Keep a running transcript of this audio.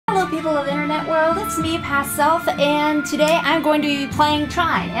people of the internet world, it's me, PastSelf, and today I'm going to be playing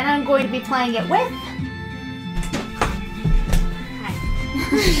Trine, and I'm going to be playing it with... Hi.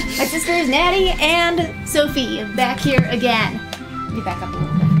 My sisters, Nattie and Sophie, back here again. Let me back up a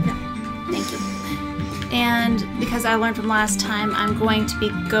little bit. No. Thank you. And because I learned from last time, I'm going to be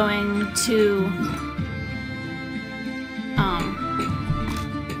going to...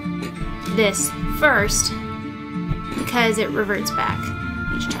 this first, because it reverts back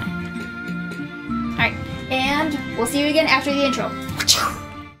each time. Alright, and we'll see you again after the intro.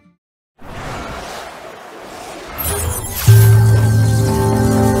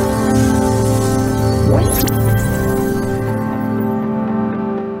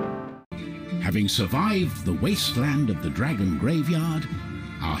 Having survived the wasteland of the Dragon Graveyard,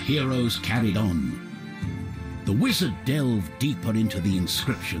 our heroes carried on. The wizard delved deeper into the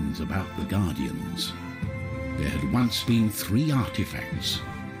inscriptions about the Guardians. There had once been 3 artifacts.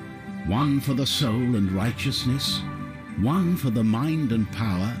 One for the soul and righteousness, one for the mind and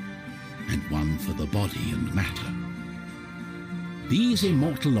power, and one for the body and matter. These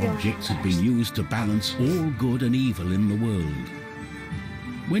immortal objects had been used to balance all good and evil in the world.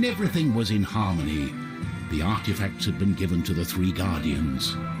 When everything was in harmony, the artifacts had been given to the 3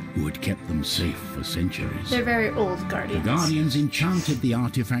 Guardians, who had kept them safe for centuries. They're very old Guardians. The Guardians enchanted the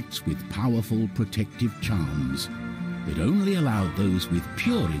artifacts with powerful protective charms that only allowed those with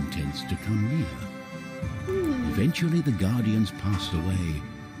pure intents to come near. Eventually the Guardians passed away,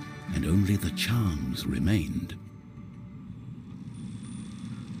 and only the charms remained.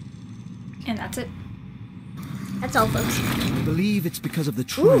 And that's it. That's all, folks. I believe it's because of the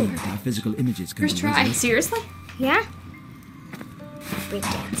Trine that our physical images can be Trine. Seriously? Yeah?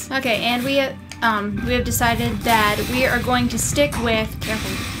 Breakdance. Okay, and we have decided that we are going to stick with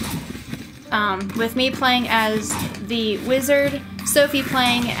with me playing as the wizard, Sophie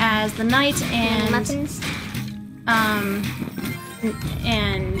playing as the knight, and Muffins. and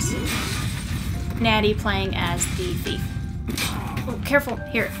Nattie playing as the thief. Oh, careful!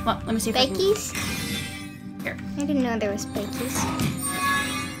 Here, let me see if Spikies? Here. I didn't know there was spikies.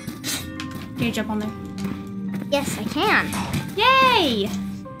 Can you jump on there? Yes, I can. Yay!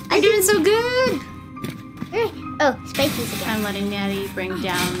 I'm doing so good! Oh, spikies again. I'm letting Nattie bring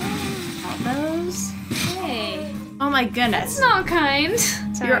down all those. Hey. Oh my goodness. That's not kind.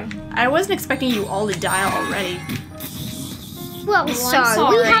 Sorry. I wasn't expecting you all to die already. Well, I'm sorry.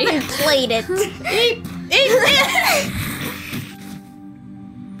 sorry. We haven't played it. Eep! Eep!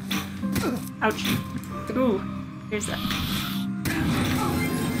 Ouch. Ooh. Here's that.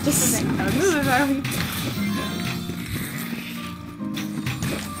 Yes.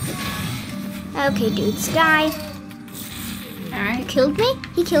 Okay, dudes, die. Alright. Killed me?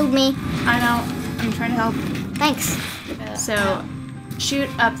 He killed me. I know. I'm trying to help. Thanks. So, shoot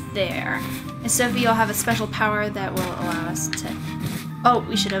up there. And Sophie, you'll have a special power that will allow us to... Oh,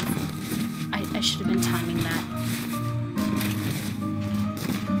 we should have... I should have been timing that.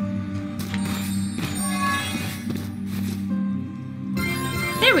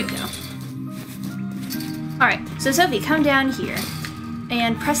 There we go. Alright, so Sophie, come down here.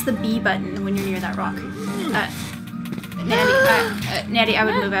 And press the B button when you're near that rock. Nattie, I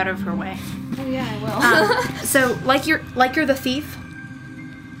would move out of her way. Oh yeah, I will. So, like you're the thief.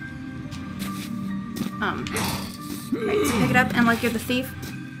 Right, so pick it up, and like you're the thief,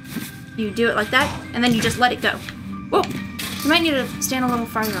 you do it like that, and then you just let it go. Whoa! You might need to stand a little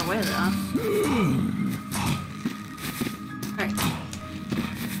farther away, though. Alright.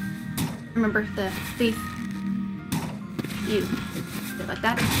 Remember, the thief. You do it like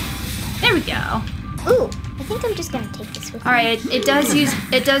that. There we go. Ooh, I think I'm just gonna take this with me. Alright, it does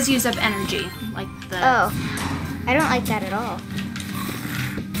use up energy, like the... Oh, I don't like that at all.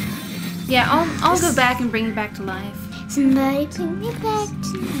 Yeah, I'll go back and bring you back to life. Somebody bring me back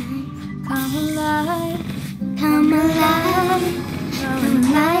tonight. Come alive, Come alive. come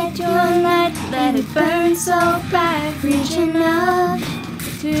light your light, let it burn so bright, reaching up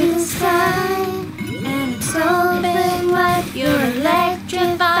to the sky, and it's open wide, you're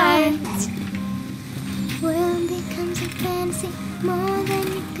electrified. World becomes a fantasy, more than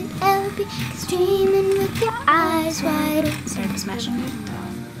you could ever be. 'Cause dreaming with your eyes wide open. Sorry for smashing you.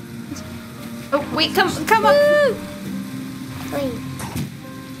 Oh, wait, come up! Wait.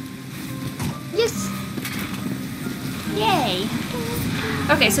 Yes. Yay!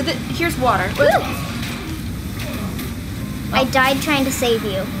 Okay, so here's water. I died trying to save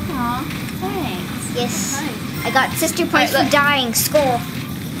you. Aw, thanks. Yes. I got sister points Alright, for dying. Skull.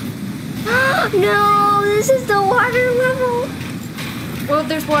 No, this is the water level. Well,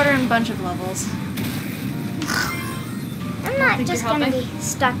 there's water in a bunch of levels. I'm not think just you're gonna helping. be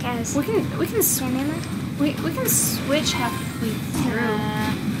stuck as. We can switch halfway through.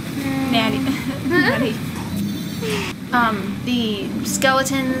 Nattie. Nattie. The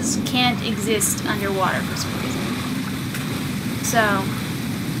skeletons can't exist underwater for some reason. So,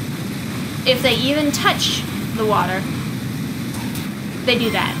 if they even touch the water, they do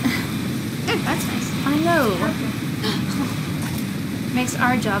that. That's nice. I know. Makes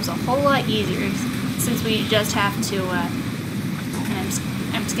our jobs a whole lot easier since we just have to, and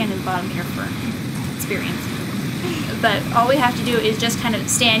I'm scanning the bottom here for experience. But all we have to do is just kind of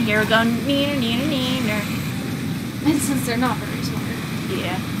stand here, go neener, neener, neener. And since they're not very smart.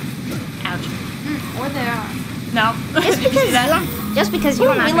 Yeah. Ouch. Or they are. No. Just Did you see that? because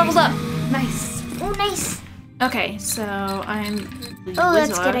you're not. We leveled up. Nice. Oh, nice. Okay, so I'm. Oh, that's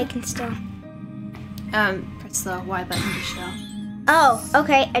Wizard. good. I can still. Press the Y button to show. Oh,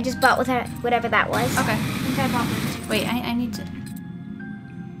 okay. I just bought whatever that was. Okay. I think I bought one too. Wait, I need to.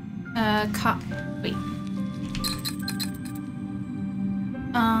 Wait.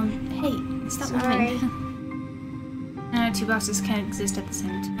 Hey, stop Sorry. moving. 2 boxes can't exist at the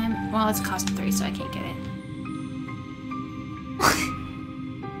same time. Well, it's cost 3, so I can't get it.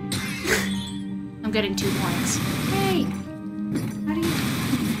 I'm getting 2 points. Hey. How do you?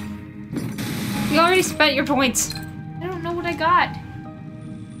 You already spent your points. I don't know what I got.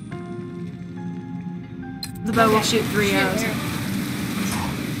 The bow will shoot 3 arrows. There.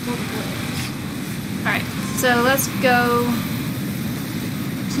 Alright, so let's go.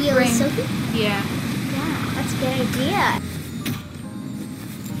 Heal Ring. Sophie? Yeah. Yeah, that's a good idea.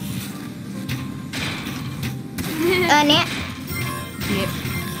 Nat. Yep.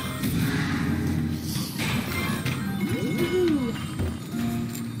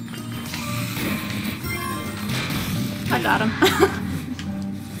 I got him.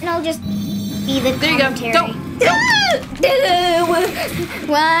 And I'll just be the There you go. commentary. Go.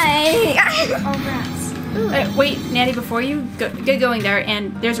 Why? Oh, rats. Wait, Nattie, before you get going there,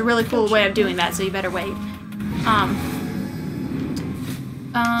 and there's a really cool way of doing that, so you better wait.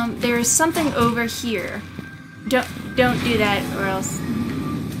 There's something over here. Don't do that, or else.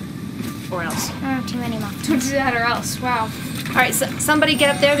 Or else. Oh, too many monsters. Don't do that or else. Wow. All right, so somebody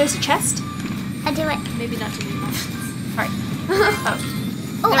get up there. There's a chest. I do it. Maybe not too many months. All right.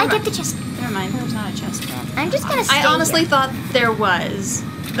 Oh, Never I get mind. the chest. Never mind. There's not a chest. I'm just gonna stay I honestly here. thought there was.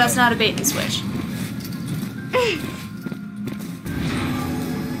 That's not a bait and switch.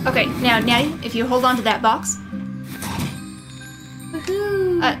 Okay, now Nattie, if you hold on to that box,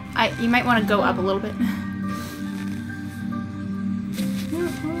 Woohoo. you might want to go up a little bit.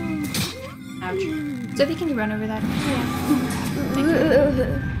 Ouch. Sophie, can you run over that?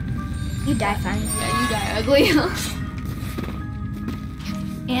 You die fine. Yeah, you die ugly.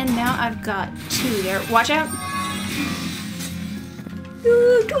 And now I've got 2 there. Watch out!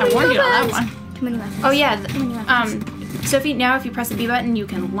 I warned you on that one. Too many weapons. Oh yeah. many weapons. Sophie, now if you press the B button, you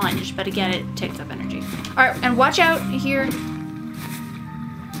can lunge, but again, it takes up energy. All right, and watch out here.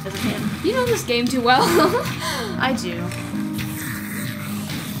 Doesn't hit. You know this game too well. I do.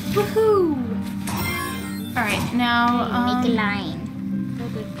 Woohoo. All right, now. Make a line. Oh,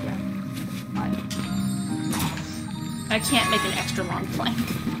 good. I can't make an extra long plank.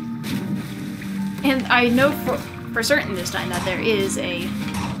 And I know for certain this time that there is a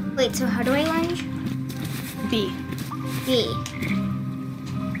Wait, so how do I lunge? B. B.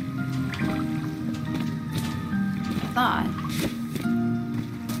 I thought. I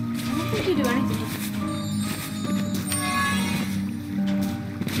don't think you do anything.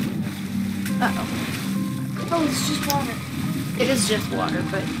 Uh-oh. Oh, it's just water. It is just water,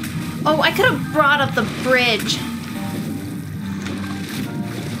 but... Oh, I could have brought up the bridge.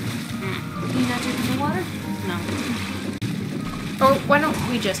 You not drinking the water? No. Or why don't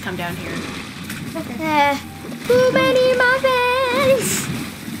we just come down here? Too many muffins!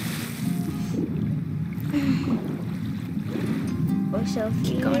 Oh, Sophie.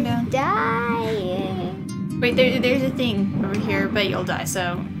 Keep going down. Dying. Wait, there's a thing over here, but you'll die,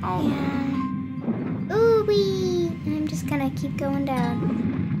 so I'll... Yeah. Ooh wee! I'm just gonna keep going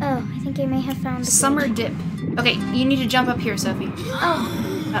down. Oh, I think I may have found the Summer bridge. dip. Okay, you need to jump up here, Sophie. Oh.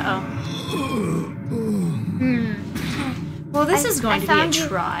 Uh-oh. Well, this is going to be a found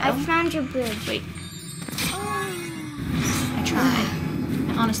trial. I found your bridge. Wait. I tried.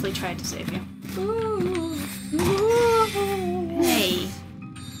 I honestly tried to save you. Hey.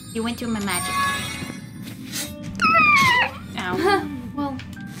 You went through my magic. Ow. Well,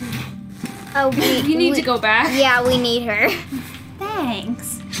 Oh, you need to go back. Yeah, we need her.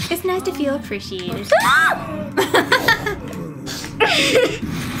 Thanks. It's nice to feel appreciated.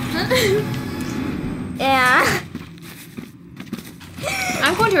 Yeah.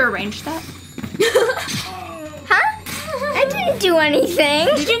 I'm going to arrange that. Huh? I didn't do anything.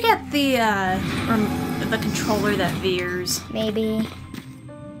 Did you get the controller that veers? Maybe.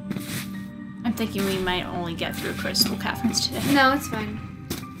 I'm thinking we might only get through Crystal Caverns today. No, it's fine.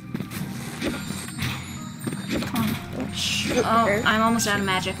 Come on. Oh, I'm almost out of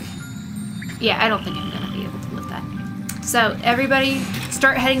magic. Yeah, I don't think I'm gonna be able to lift that. So everybody,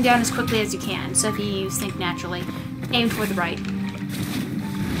 start heading down as quickly as you can. Sophie, you think naturally. Aim for the right.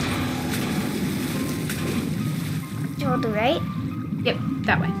 Toward the right? Yep,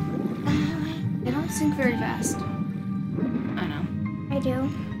 that way. I don't think very fast. I know. I do.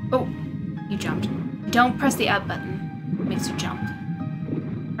 Oh, you jumped. Don't press the up button. It makes you jump.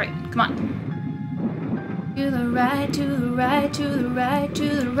 Right, come on. To the right, to the right, to the right, to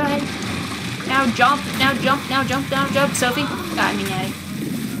the right. Now jump, now jump, now jump, now jump. Sophie? I mean, Nattie.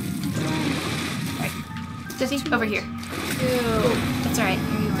 Right. Sophie, over here. Ew. That's alright.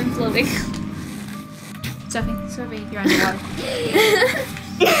 Here you I'm floating. Sophie, Sophie. you're underwater.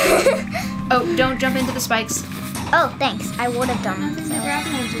 Oh, don't jump into the spikes. Oh, thanks. I would have done Nothing's so. ever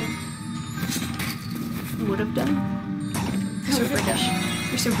happened to you. You would have done. You're so British.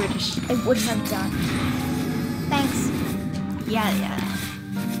 You're so British. I would have done. Thanks. Yeah.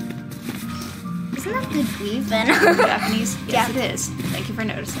 Isn't that good weaving? Japanese? Yes, Yeah. it is. Thank you for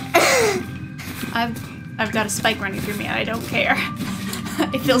noticing. I've got a spike running through me. I don't care.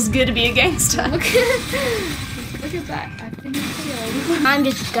 It feels good to be a gangster. Look at that. I've been killed. I'm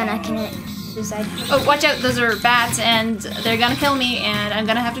just gonna commit suicide. Oh, watch out! Those are bats, and they're gonna kill me, and I'm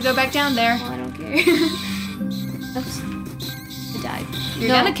gonna have to go back down there. Well, I don't care. Oops. I died. You're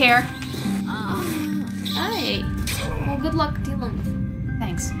gonna care. Hi. Well, good luck dealing with it.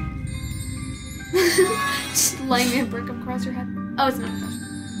 Thanks. Just laying a brick across your head. Oh, it's not.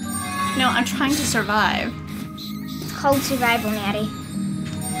 No, I'm trying to survive. It's called survival, Nattie.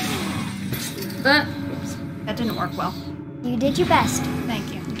 Oops. That didn't work well. You did your best.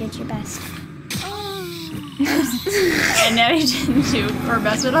 Thank you. You did your best. And Nattie didn't do her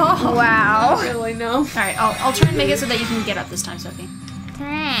best at all. Wow. Really, no. All right, I'll try and make it so that you can get up this time, Sophie.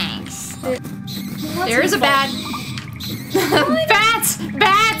 Thanks. There is a bat. Bats!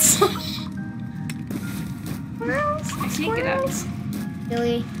 Bats! Squirrels. I can't get out.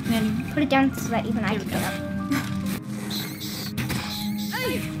 Billy, Nattie, put it down so that even I can we get go. up.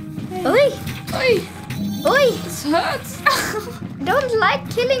 Hey. Oi! Oi. Oi! This hurts. Don't like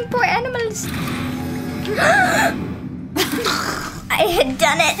killing poor animals. I had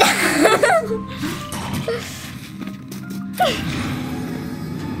done it.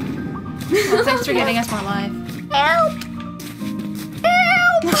 Well, thanks for getting us more live. Help!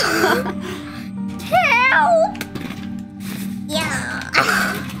 Help! Help! Yeah.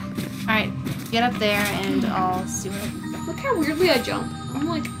 Alright, get up there and I'll see what. Look how weirdly I jump. I'm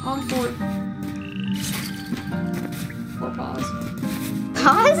like on 4 paws.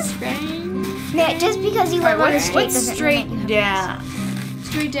 Pause? Bang. Yeah, just because you live on a What's street doesn't straight mean that you have down?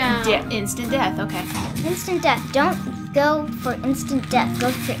 Straight down. Instant death, okay. instant death. Don't go for instant death. Go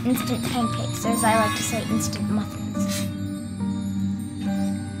for instant pancakes, or as I like to say, instant muffins.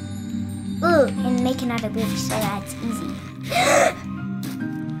 Ooh, and make another bridge so that it's easy.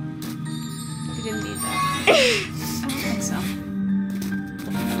 We didn't need that. I don't think so.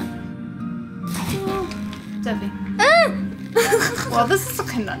 Sophie. Well, this is a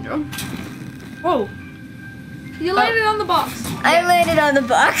conundrum. Whoa. You landed on the box. I landed on the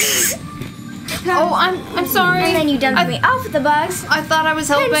box. Oh, I'm sorry. And then you dumped me off the box. I thought I was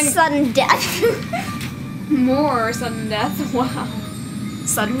And helping. sudden death. More sudden death. Wow.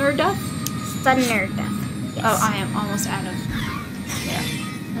 Sudden or death? Sudden death. Yes. Oh, I am almost out of. Yeah.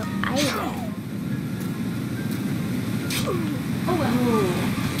 Oh, I will. Oh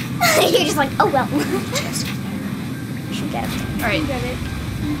well. You're just like, oh well. Just You should get it. Alright, Get it.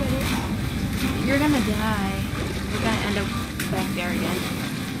 You get it. you're gonna die. You're gonna end up back there again.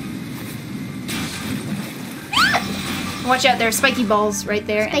 Watch out, there are spiky balls right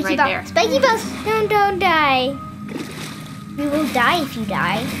there and right there. Spiky balls. Don't die. You will die if you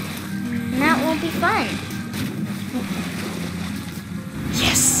die. And that won't be fun.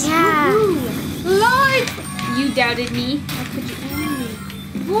 Yes! Yeah. Live! You doubted me. How could you enemy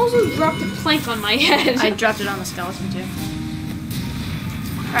me? You also dropped a plank on my head. I dropped it on the skeleton too.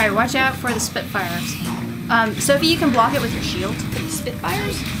 Alright, watch out for the Spitfires. Sophie, you can block it with your shield.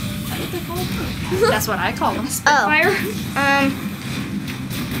 Spitfires? Is that what they're called? That's what I call them. Fire?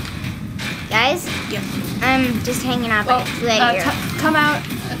 Guys, Yep. I'm just hanging out Well, right here. come out,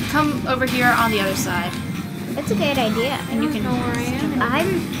 come over here on the other side. That's a good idea. And you can. know where I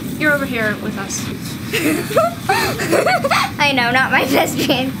am. You're over here with us. I know, not my best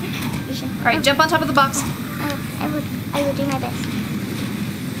friend. All right, jump on top of the box. I would do my best.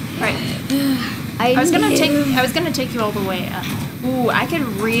 All right. I was gonna take you all the way up. Ooh, I could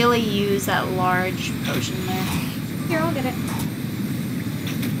really use that large potion there. Here, I'll get it.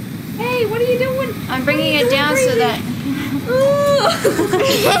 Hey, what are you doing? I'm bringing it down so that.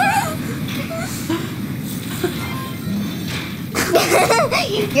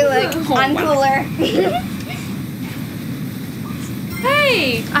 You're like, I'm cooler.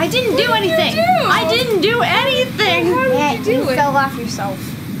 Hey! I didn't do anything. do? I didn't do anything. Yeah, you do you it? fell off yourself.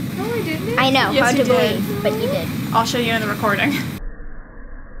 No, I didn't. I know, Yes, hard you to did. believe, but you did. I'll show you in the recording.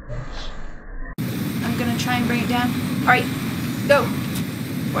 I'm gonna try and bring it down. All right, go.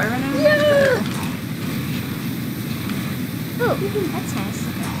 Where am I? Ooh, that's nice.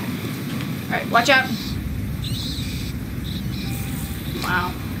 All right, watch out.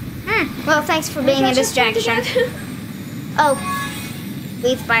 Wow. Well, thanks for being a distraction. Oh,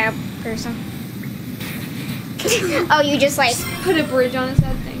 lead fire person. Oh, you just like Put a bridge on his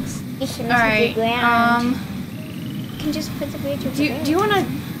head, thanks. you should All right. You can just put the bridge over Do there. you want to?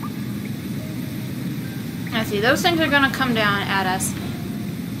 Let's see. Those things are gonna come down at us.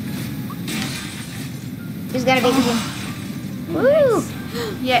 There's gotta be. Woo!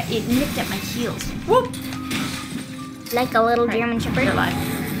 Yeah, it nipped at my heels. Whoop! Like a little All right, German Shepherd. You're alive.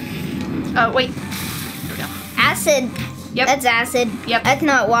 Oh wait. Here we go. Acid. Yep. That's acid. Yep. That's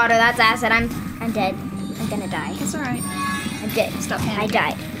not water. That's acid. I'm dead. I'm gonna die. It's all right. I'm dead. Stop I panicking.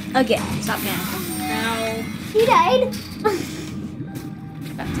 died. Again. Stop panicking. Ow. You died.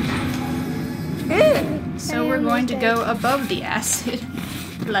 So we're going to go above the acid,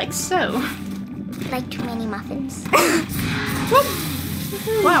 like so. Like too many muffins. Whoop!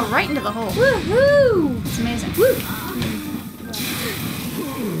 Wow, right into the hole. Woohoo! It's amazing.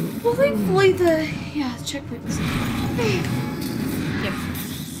 Well, thankfully the checkpoint was. Yep.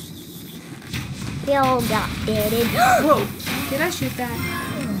 We all got deaded. Whoa. Did I shoot that?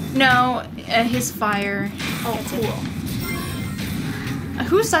 No, his fire. Oh, cool.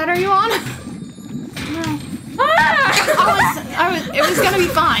 Whose side are you on? It was gonna be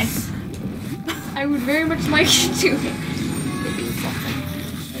fine. I would very much like you to.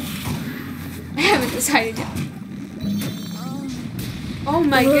 I haven't decided yet. Oh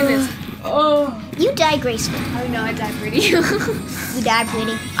my goodness. Oh. You die gracefully. Oh no, I died pretty. You die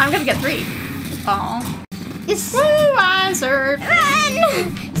pretty. I'm gonna get 3. Aw. Yes. Woo, I served.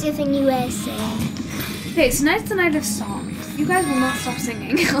 Run! Surfing USA. Okay, tonight's the night of songs. You guys will not stop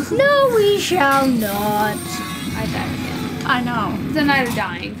singing. No, we shall not. I died again. I know. It's the night of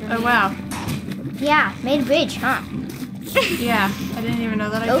dying for me. Oh wow. Yeah, made a bridge, huh? Yeah, I didn't even know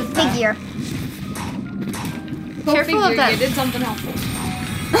that I Go did that. figure. Go Careful of figure, that. You did something helpful.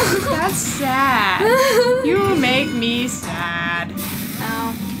 That's sad. You make me sad.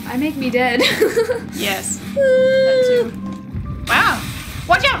 Ow. I make me dead. Yes. That too. Wow.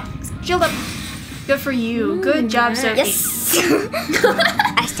 Watch out. Shield up. Good for you. Good job, Sophie. Yes.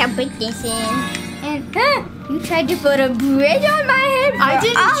 I shall break this in. And you tried to put a bridge on my head. I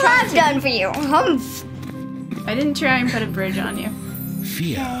didn't All try I've to. done for you. I didn't try and put a bridge on you.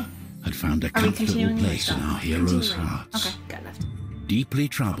 Fear had found a Are we comfortable continuing? place in our heroes' hearts. Okay, got left. Deeply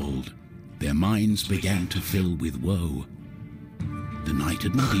troubled, their minds began to fill with woe. The night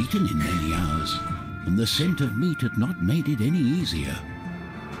had not eaten in many hours, and the scent of meat had not made it any easier.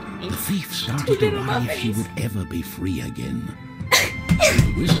 The thief started to worry if she would ever be free again.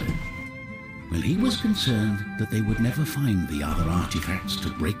 The wizard, well, he was concerned that they would never find the other artifacts to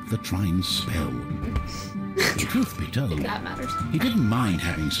break the Trine's spell. The truth be told, That matters. he didn't mind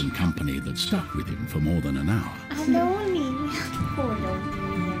having some company that stuck with him for more than an hour.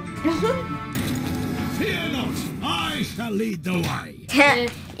 Fear not, I shall lead the way.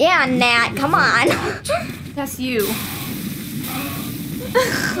 Yeah, Nat, come on. That's you.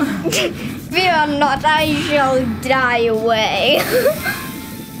 Fear not, I shall die away.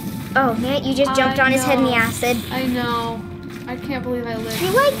 Oh, Nat, you just jumped I on his head in the know. acid. I know. I can't believe I lived. You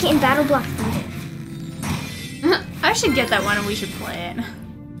like in Battle Block 3. I should get that one and we should play it.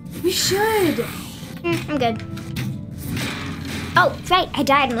 We should. I'm good. Oh, that's right, I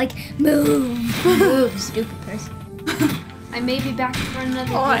died. I'm like, move, move, stupid person. I may be back for another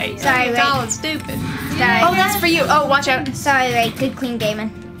Boy, video. Sorry, you Ray. call it stupid. Sorry. Oh, that's for you. Oh, watch out. Sorry, Ray. Good, clean gaming.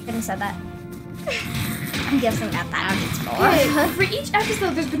 Shouldn't have said that. I'm guessing that it's for. Okay, for each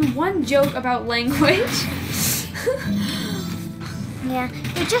episode, there's been one joke about language. Yeah,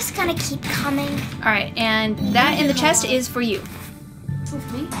 they're just gonna keep coming. All right, and that in the chest is for you.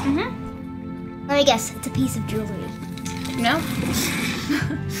 With me? Let me guess, it's a piece of jewelry. No?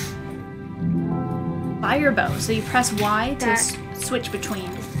 fire bow. So you press Y to switch between.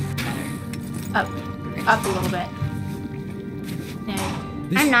 Up a little bit. No.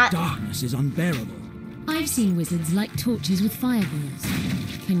 This I'm not. darkness is unbearable. I've seen wizards light torches with fireballs.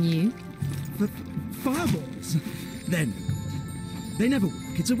 Can you? Fireballs? Then they never work.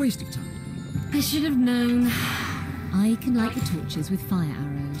 It's a waste of time. I should have known. I can light the torches with fire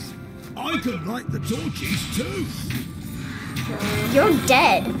arrows. I can light the torches too. You're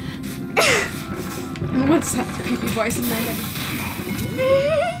dead. What's that creepy voice in my head?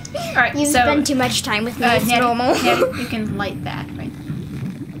 Alright, You so spend too much time with me. It's Nattie, normal. Nattie, you can light that, right?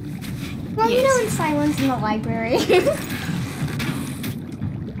 Well, you Yes. know, in silence in the library.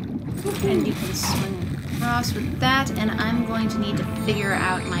 And you can swing across with that, and I'm going to need to figure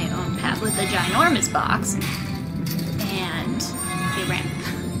out my own path with a ginormous box and a ramp.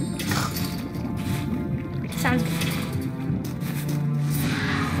 Sounds good.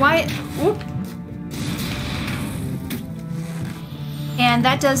 Why? Whoop. And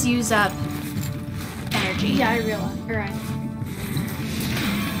that does use up energy. Yeah, I realize. Alright.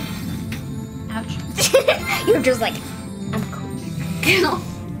 Ouch. You're just like, I'm cool.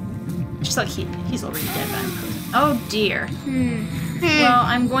 Just like he's already dead, but I'm frozen. Oh dear. Well,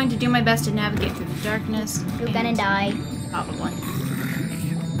 I'm going to do my best to navigate through the darkness. You're gonna die. Probably.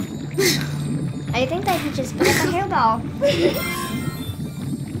 I think I could just put up a hairball.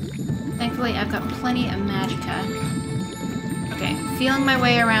 Thankfully, I've got plenty of magicka. Okay, feeling my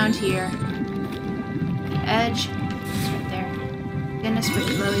way around here. The edge. It's right there. Goodness,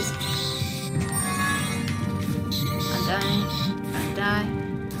 wicked lilies. I'm dying. Gonna die.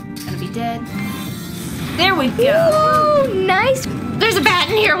 Gonna be dead. There we go. Oh, nice. There's a bat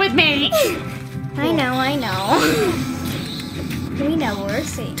in here with me. I know. We know we're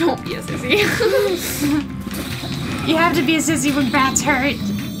safe. Don't be a sissy. You have to be a sissy when bats hurt.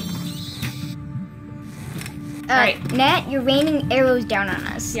 Alright. Nat, you're raining arrows down on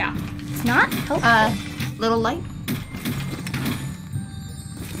us. Yeah. It's not helpful. Little light.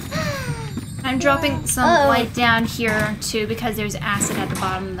 I'm dropping some Oh. light down here too because there's acid at the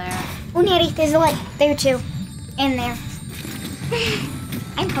bottom there. Oh, Nattie, there's a light there too. And there.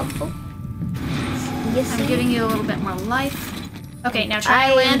 I'm helpful. You see? I'm giving you a little bit more life. Okay, now try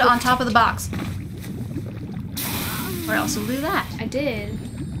and I- land on top of the box. Or else we'll do that. I did.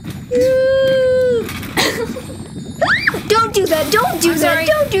 Don't do that. Don't do sorry. that.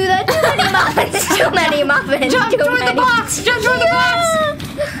 Don't do that. Too many muffins. Too many muffins. Jump Too toward the many. box! Jump toward the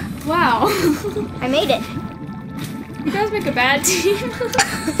box! Wow. I made it. You guys make a bad team.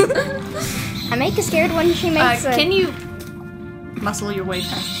 I make a scared one. She makes a... Can you muscle your way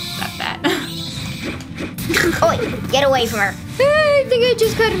past that bat? Oh, get away from her. I think I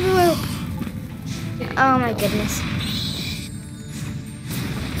just cut her rope. Oh my goodness.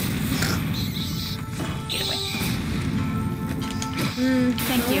 Get away.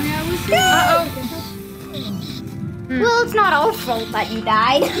 Thank you. Uh-oh. Well, it's not our fault that you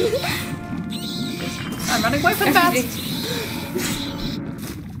died. I'm running away from the bats.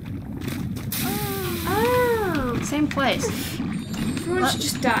 Oh. Same place. Everyone should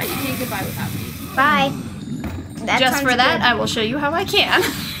just die. You can't get by without me. Bye. That Just sounds for that, good. I will show you how I can.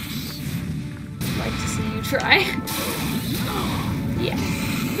 I'd like to see you try. Yeah.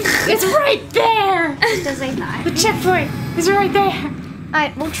 It's right there! Does I die? The checkpoint is right there.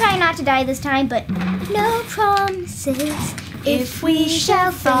 Alright, we'll try not to die this time, but no promises if we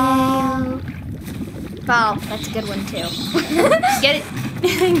shall fail. Oh, that's a good one too. Get it?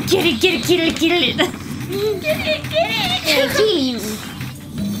 Get it, get it, get it, get it. Thank you.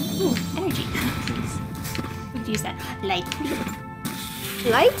 Ooh, energy. We could use that. Light.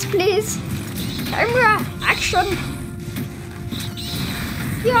 Lights, please. Camera, action.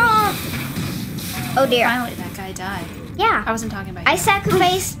 Yeah. Oh dear. Finally, that guy died. Yeah. I wasn't talking about I you.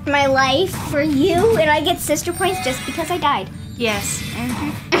 sacrificed my life for you, and I get sister points just because I died. Yes.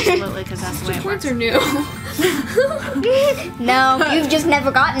 Absolutely, because that's the way it works. Points are new. No, you've just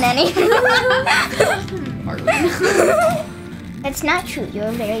never gotten any. That's not true. You're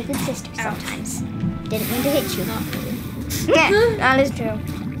a very good sister sometimes. Didn't mean to hit you. Not really. Yeah, that is true.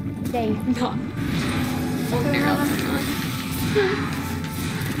 There you go. Not. Ordinarily not.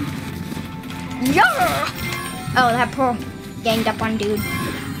 Yeah. Oh, that poor ganged up on dude.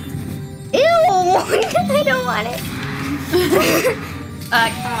 Ew! I don't want it.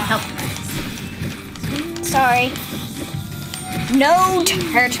 Help. Sorry. No,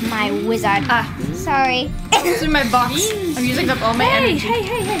 hurt my wizard. Sorry. Through my box. I'm using up all my Hey, energy.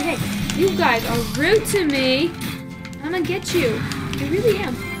 hey. You guys are rude to me. I'm gonna get you. I really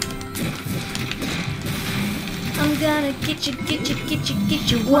am. I'm gonna get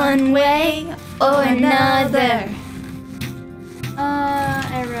you one way or another.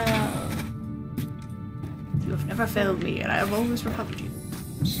 Arrow. You have never failed me, and I have always recovered you.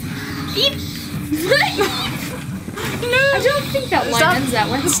 Eep. I don't think that line ends that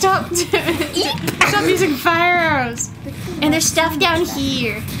way. Stop! Stop using fire arrows. And there's stuff down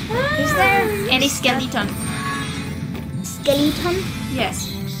here. Is there And a skeleton. skeleton? Yes.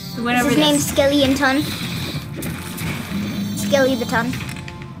 Is Whatever his it name is. Skelly and Ton? Skelly the Ton.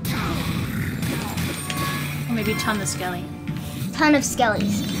 Or maybe Ton the Skelly. Ton of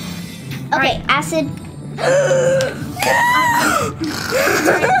skellies. Okay, acid.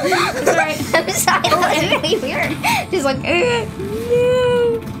 It's alright. I'm sorry, that was really weird. Just like, no.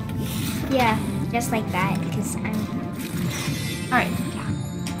 Yeah, just like that, because I'm. Alright.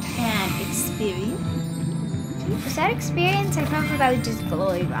 And experience. Was that experience? I thought that was just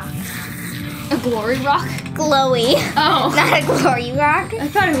glowy rock. A glory rock? Glowy. Oh. Not a glory rock. I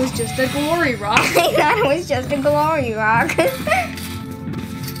thought it was just a glory rock. I thought it was just a glory rock.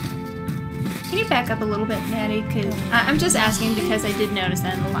 Can you back up a little bit, Nattie? Cause I'm just asking because I did notice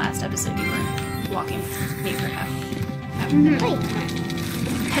that in the last episode you were walking with me for half. Wait.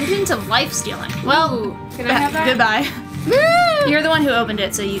 Pendant of life stealing. Well, Ooh, can I have that? Goodbye. You're the one who opened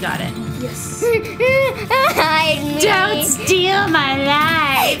it, so you got it. Yes. Hide me. Don't steal my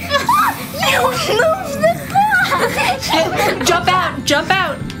life! You moved the box. Jump out! Jump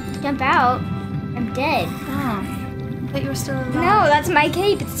out! Jump out. I'm dead. Oh, I thought you were still alive. No, that's my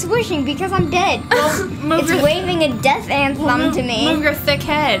cape. It's swishing because I'm dead. Move It's your, waving a death anthem to me. Move your thick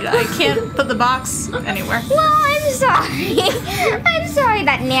head. I can't put the box anywhere. Well, I'm sorry. I'm sorry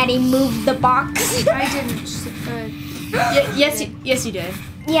that Nattie moved the box. I didn't. Yes, you did.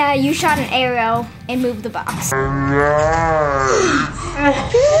 Yeah, you shot an arrow and moved the box.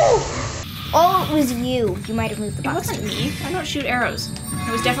 Oh, it was you. You might have moved the It box. wasn't me. I don't shoot arrows.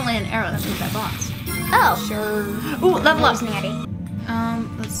 It was definitely an arrow that moved that box. Oh, Sure. Ooh, level that up. was Nattie.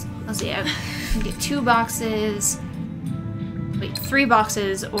 Let's see. I can get 2 boxes. Wait, 3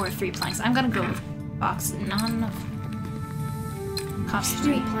 boxes or 3 planks. I'm gonna go with box. Not enough. Cost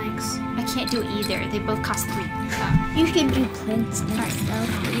 3. Planks. I can't do either. They both cost 3. You should do planks next, though.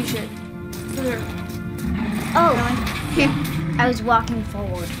 You should. Oh, I was walking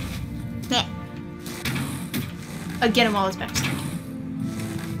forward. Yeah. Get him while his back's turned.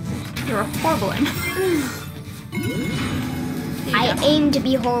 You're a horrible aim. I aim to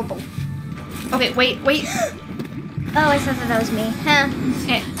be horrible. Okay, wait. Oh, I thought that was me. Huh?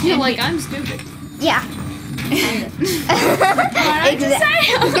 You're like, I'm stupid. Yeah. I'm just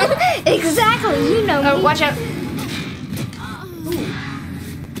saying. Exactly. You know Oh, me. watch out.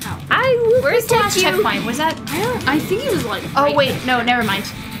 I will Where's the protect last you. checkpoint? Was that? I think it was like. Oh, wait. No, never mind.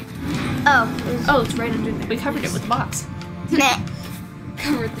 Oh. Oh, it's right under there. We covered it with the box. Meh.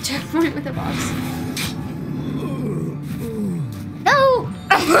 Covered the checkpoint with a box. No.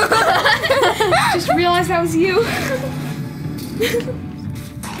 Just realized that was you.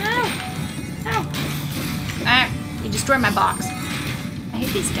 Ah, you destroyed my box. I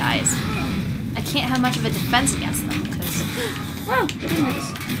hate these guys. I can't have much of a defense against them because. Wow,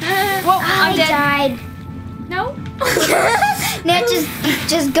 goodness. Whoa, I I'm dead. died. No. Now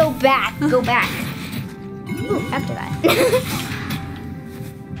just go back. Go back. Ooh, after that.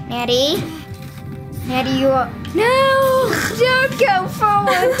 Nattie, you are. No! Don't go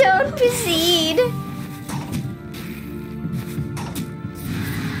forward. Don't proceed.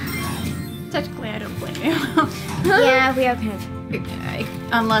 Technically, I don't blame you. Yeah, we are kind of.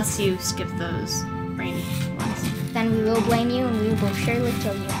 Unless you skip those brain ones. Then we will blame you, and we will surely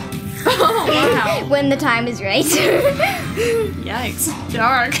kill you Oh, wow. when the time is right. Yikes.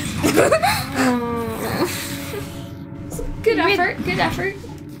 Dark. Good effort. Good effort.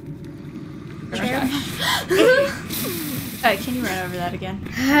 Can you run over that again?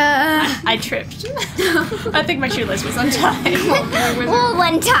 I tripped. I think my shoelace was untied. We'll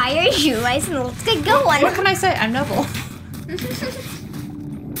untie your shoelace and let's get going. What can I say? I'm Neville.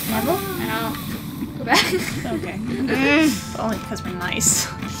 Neville? Ow. Go back. Okay. Only because we're nice.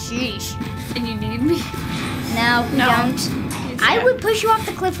 Sheesh. And you need me. No, we No. don't. I would push you off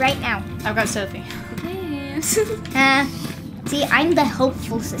the cliff right now. I've got Sophie. Thanks. See, I'm the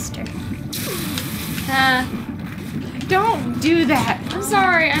hopeful sister. Don't do that. I'm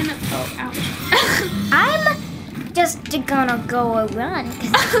sorry. I'm. Oh, ouch. I'm just gonna go run.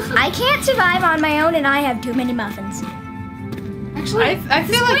 'Cause I can't survive on my own and I have too many muffins. Actually, I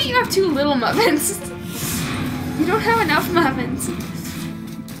feel like you have too little muffins. You don't have enough muffins.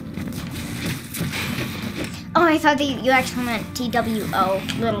 Oh, I thought that you actually meant TWO,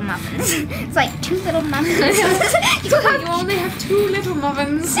 little muffins. It's like 2 little muffins. You only have 2 little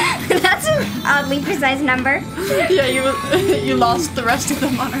muffins. That's an oddly precise number. Yeah, you lost the rest of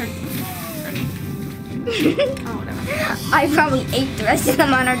them on our. Oh, whatever. I probably ate the rest of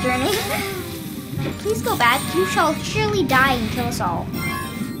them on our journey. Please go back. You shall surely die and kill us all.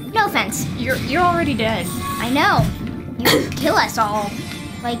 No offense. You're already dead. I know. You kill us all.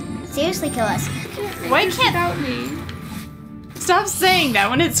 Like, seriously kill us. Why can't Without me. stop saying that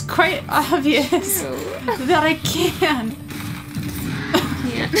when it's quite obvious that I can.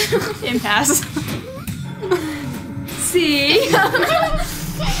 Can't. Impasse. See?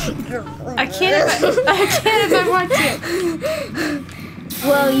 I can't if I want to.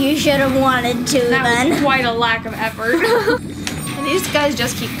 Well, you should have wanted to That was then. quite a lack of effort. And these guys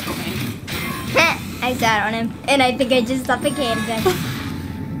just keep going. I sat on him, and I think I just suffocated him.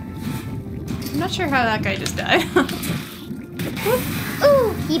 I'm not sure how that guy just died.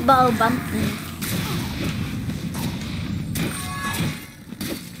 Ooh, he bow bumped me.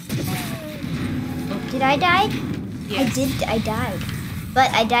 Did I die? Yes. I died. But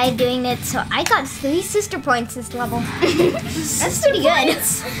I died doing it, so I got 3 sister points this level. That's pretty good.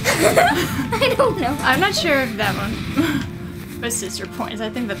 I don't know. I'm not sure if that one was sister points. I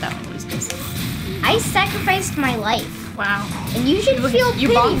think that one was just. I sacrificed my life, Wow. and you should feel pity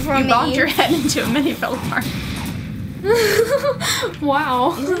for You me. bombed your head into him and he fell apart.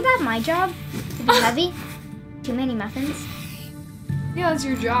 Wow. Isn't that my job? To be heavy? Too many muffins? Yeah, that's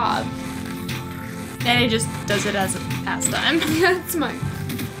your job. And he just does it as a pastime. That's my.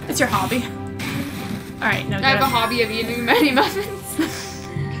 It's your hobby. Alright, no, I have get a up. hobby of eating many muffins.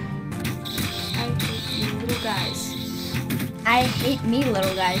 I hate you little guys. I hate me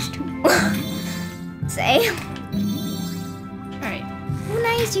little guys too. Say. Alright. Oh,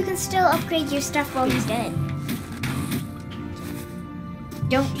 nice. You can still upgrade your stuff while he's dead.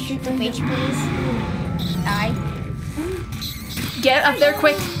 Don't shoot the mage, please. Die. Get up there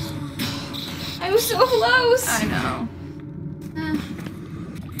quick. I was so close. I know.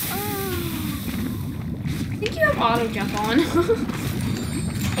 I think you have auto jump on. I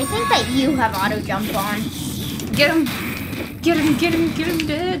think that you have auto jump on. Get him. Get him, get him, get him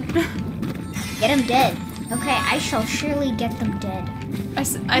dead. Get him dead. Okay, I shall surely get them dead. I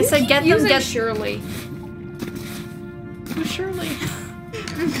said get them, Using get Shirley. Oh, Shirley.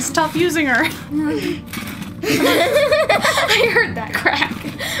 Stop using her. I heard that crack.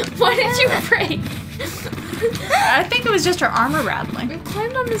 Why did you break? I think it was just her armor rattling. We've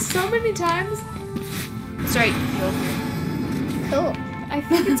climbed on this so many times. Sorry. Cool. I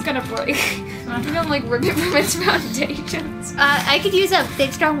think it's gonna break. I'm gonna like rip it from its foundations. I could use a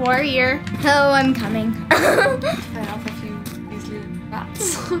big strong warrior. Oh, I'm coming. Cut off a few easily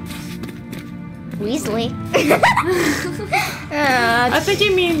bats. Weasley. I think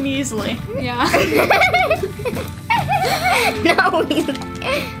you mean measly. Yeah. No, Weasley.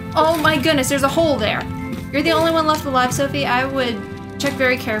 Oh my goodness, there's a hole there. You're the only one left alive, Sophie. I would check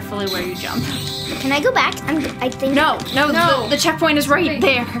very carefully where you jump. Can I go back? I think. No. No. The checkpoint is right Wait.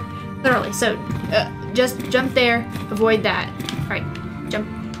 there. Literally. So, just jump there. Avoid that. All right, jump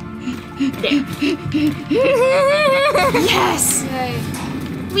there. Yes. Yay.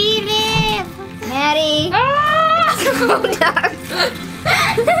 We live. Nattie. Ah!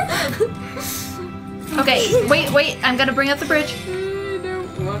 Okay, wait. I'm gonna bring up the bridge. I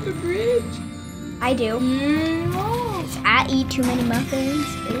don't want a bridge. I do. I eat too many muffins.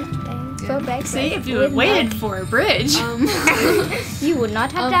 Go back. See, if you had waited for a bridge. You would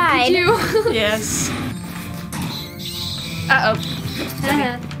not have died. Could you? Yes. Uh-oh.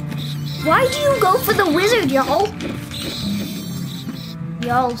 Why do you go for the wizard, y'all?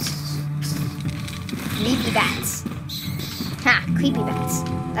 Y'all sleepy bats. Ha, creepy bats.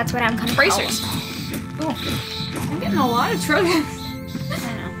 That's what I'm gonna call Bracers. them. Oh, I'm getting a lot of trouble. I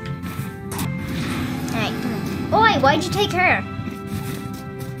know. Alright, come on. Boy, why'd you take her?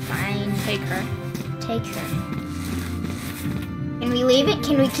 Fine, Take her. take her. Can we leave it?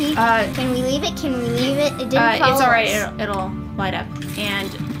 Can we keep? Can we leave it? Can we leave it? It didn't follow It's alright. us. It'll light up. And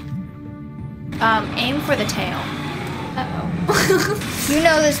aim for the tail. Uh-oh. You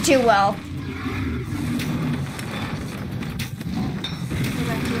know this too well.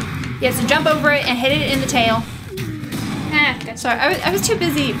 Yeah, so jump over it and hit it in the tail. Ah, Sorry, I was too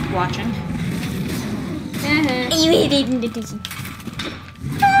busy watching. You hit it in the dizzy.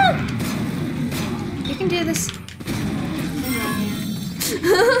 You can do this.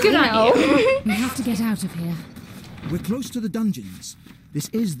 Good on you. We have to get out of here. We're close to the dungeons. This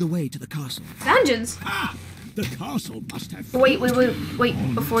is the way to the castle. Dungeons. Ah! The castle must have... Wait.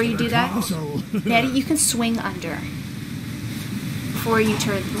 Before you do that, Castle. Nattie, you can swing under. Before you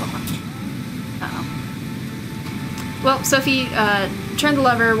turn the lever. Uh-oh. Well, Sophie, turn the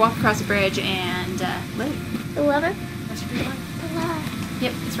lever, walk across the bridge, and live. The lever? What's your lever? The lever.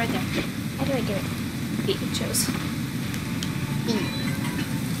 Yep, it's right there. How do I do it? It chose.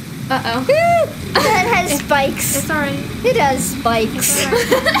 Uh-oh. That has spikes. It's alright. It has spikes.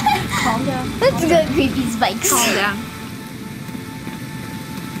 Calm down. Let's go, creepy spikes. Calm down.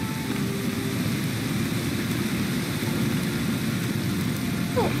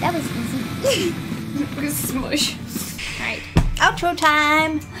 Oh, that was easy. Smush. Alright. Outro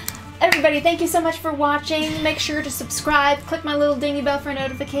time! Everybody, thank you so much for watching. Make sure to subscribe, click my little dingy bell for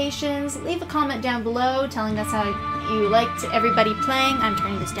notifications, leave a comment down below telling us how you liked everybody playing. I'm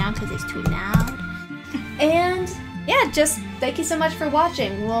turning this down because it's too loud. And yeah, just thank you so much for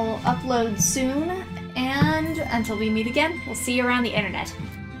watching. We'll upload soon, and until we meet again, we'll see you around the internet.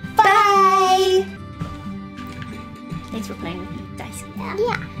 Bye! Thanks for playing with me, Dice.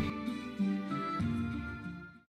 Yeah.